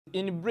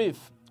In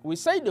brief, we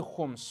say the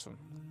khums,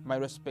 my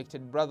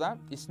respected brother,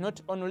 is not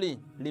only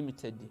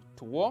limited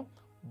to war,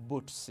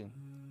 boots.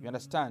 You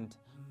understand?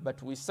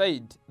 But we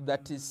said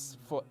that is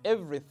for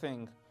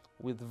everything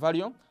with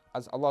value,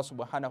 as Allah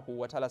subhanahu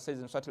wa ta'ala says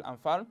in Surah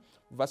Al-Anfal,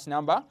 verse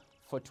number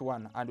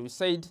 41. And we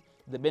said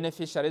the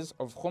beneficiaries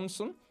of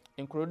khums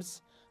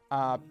includes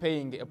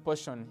paying a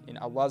portion in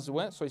Allah's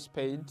way, so it's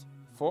paid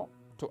for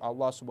to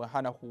Allah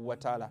subhanahu wa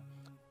ta'ala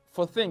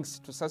for things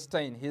to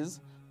sustain his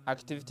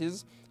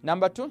activities.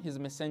 Number 2, his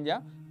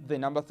messenger. The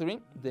number 3,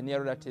 the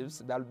near relatives,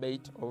 the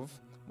albeit of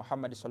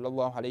Muhammad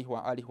sallallahu alayhi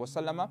wa alihi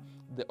wasallam,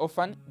 the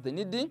orphan, the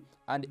needy,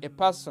 and a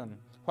person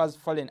who has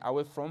fallen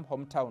away from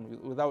hometown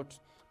without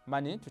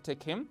money to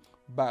take him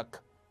back.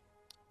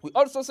 We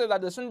also say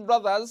that the Sunni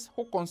brothers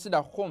who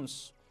consider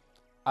khums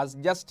as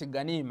just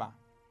ganima,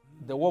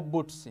 the war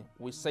boots,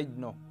 we said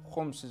no.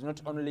 Khums is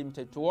not only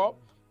limited to war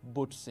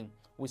boots.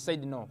 We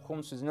said no.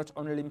 Khums is not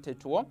only limited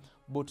to war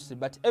boots,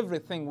 but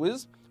everything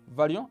with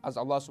value, as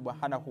Allah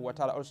subhanahu wa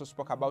ta'ala also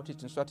spoke about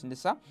it in Surah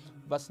Nisa,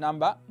 verse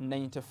number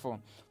 94.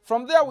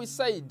 From there we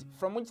said,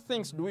 from which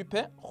things do we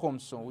pay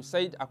khums? We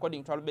said,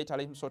 according to Al-Bayt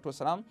alayhi salatu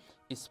wasalam,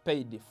 is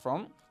paid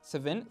from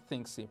 7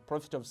 things: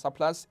 profit of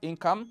surplus,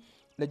 income,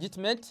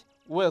 legitimate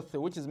wealth,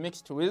 which is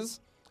mixed with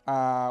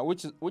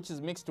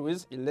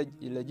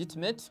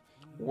illegitimate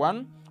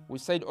one. We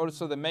said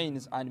also the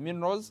mines and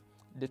minerals,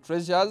 the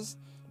treasures,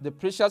 the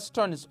precious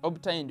stones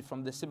obtained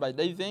from the sea by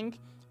diving,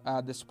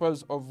 the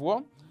spoils of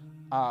war.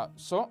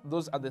 So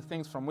those are the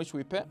things from which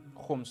we pay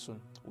khums.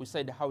 We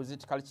said, how is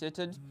it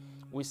calculated?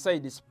 We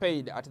said it's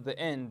paid at the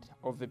end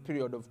of the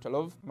period of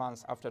 12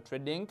 months after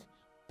trading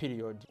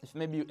period. If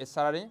maybe a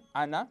salary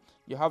earner,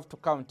 you have to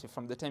count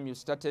from the time you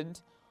started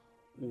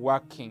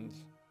working.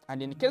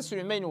 And in case you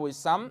remain with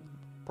some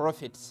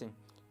profits,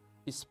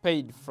 it's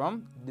paid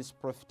from this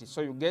profit.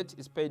 So you get,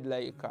 it's paid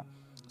like,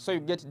 so you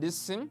get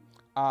this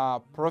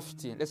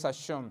profit, let's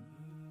assume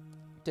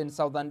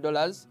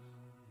 $10,000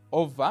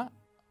 over,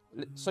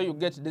 so you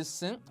get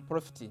this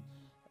profit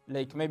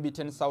like maybe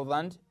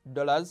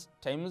 $10,000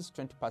 times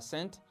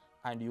 20%,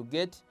 and you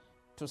get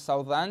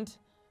 $2,000.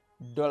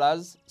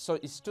 So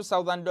it's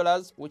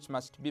 $2,000 which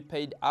must be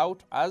paid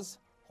out as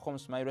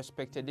khums, my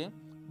respected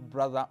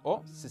brother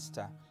or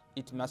sister.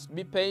 It must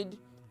be paid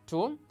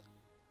to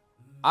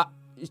a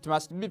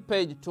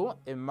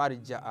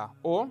marja'a,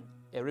 or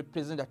a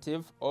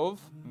representative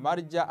of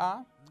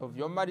marja'a, of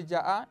your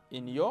marja'a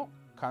in your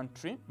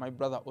country, my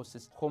brother or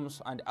sister.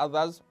 Khums and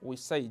others, we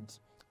said,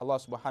 Allah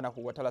subhanahu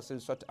wa ta'ala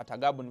says at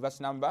Agabun verse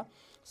number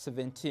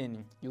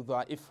 17,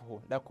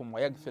 yudha'ifhu lakum wa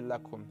yaghfir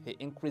lakum. He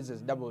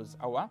increases, doubles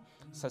our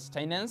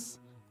sustenance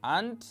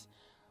and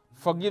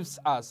forgives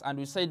us. And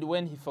we said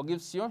when he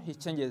forgives you, he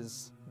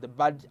changes the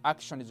bad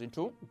actions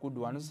into good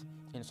ones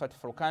in Surah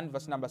Furqan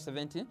verse number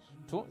 70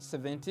 to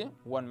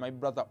 71, my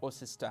brother or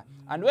sister.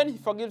 And when he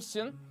forgives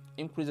you,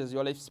 increases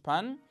your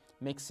lifespan,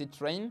 makes it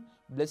rain,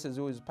 blesses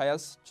you with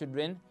pious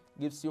children,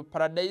 gives you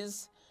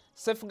paradise,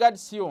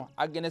 safeguards you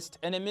against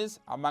enemies,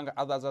 among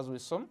others, as we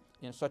saw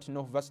in Surah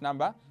Nuh verse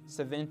number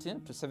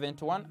 17 to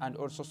 71, and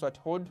also Surah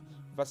Hud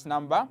verse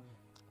number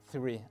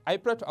 3. I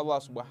pray to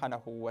Allah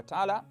subhanahu wa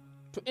ta'ala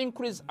to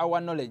increase our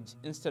knowledge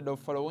instead of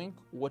following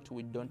what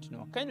we don't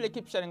know. Kindly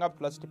keep sharing up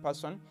to last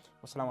person.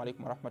 Wassalamu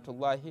alaikum wa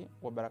rahmatullahi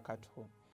wa barakatuhu.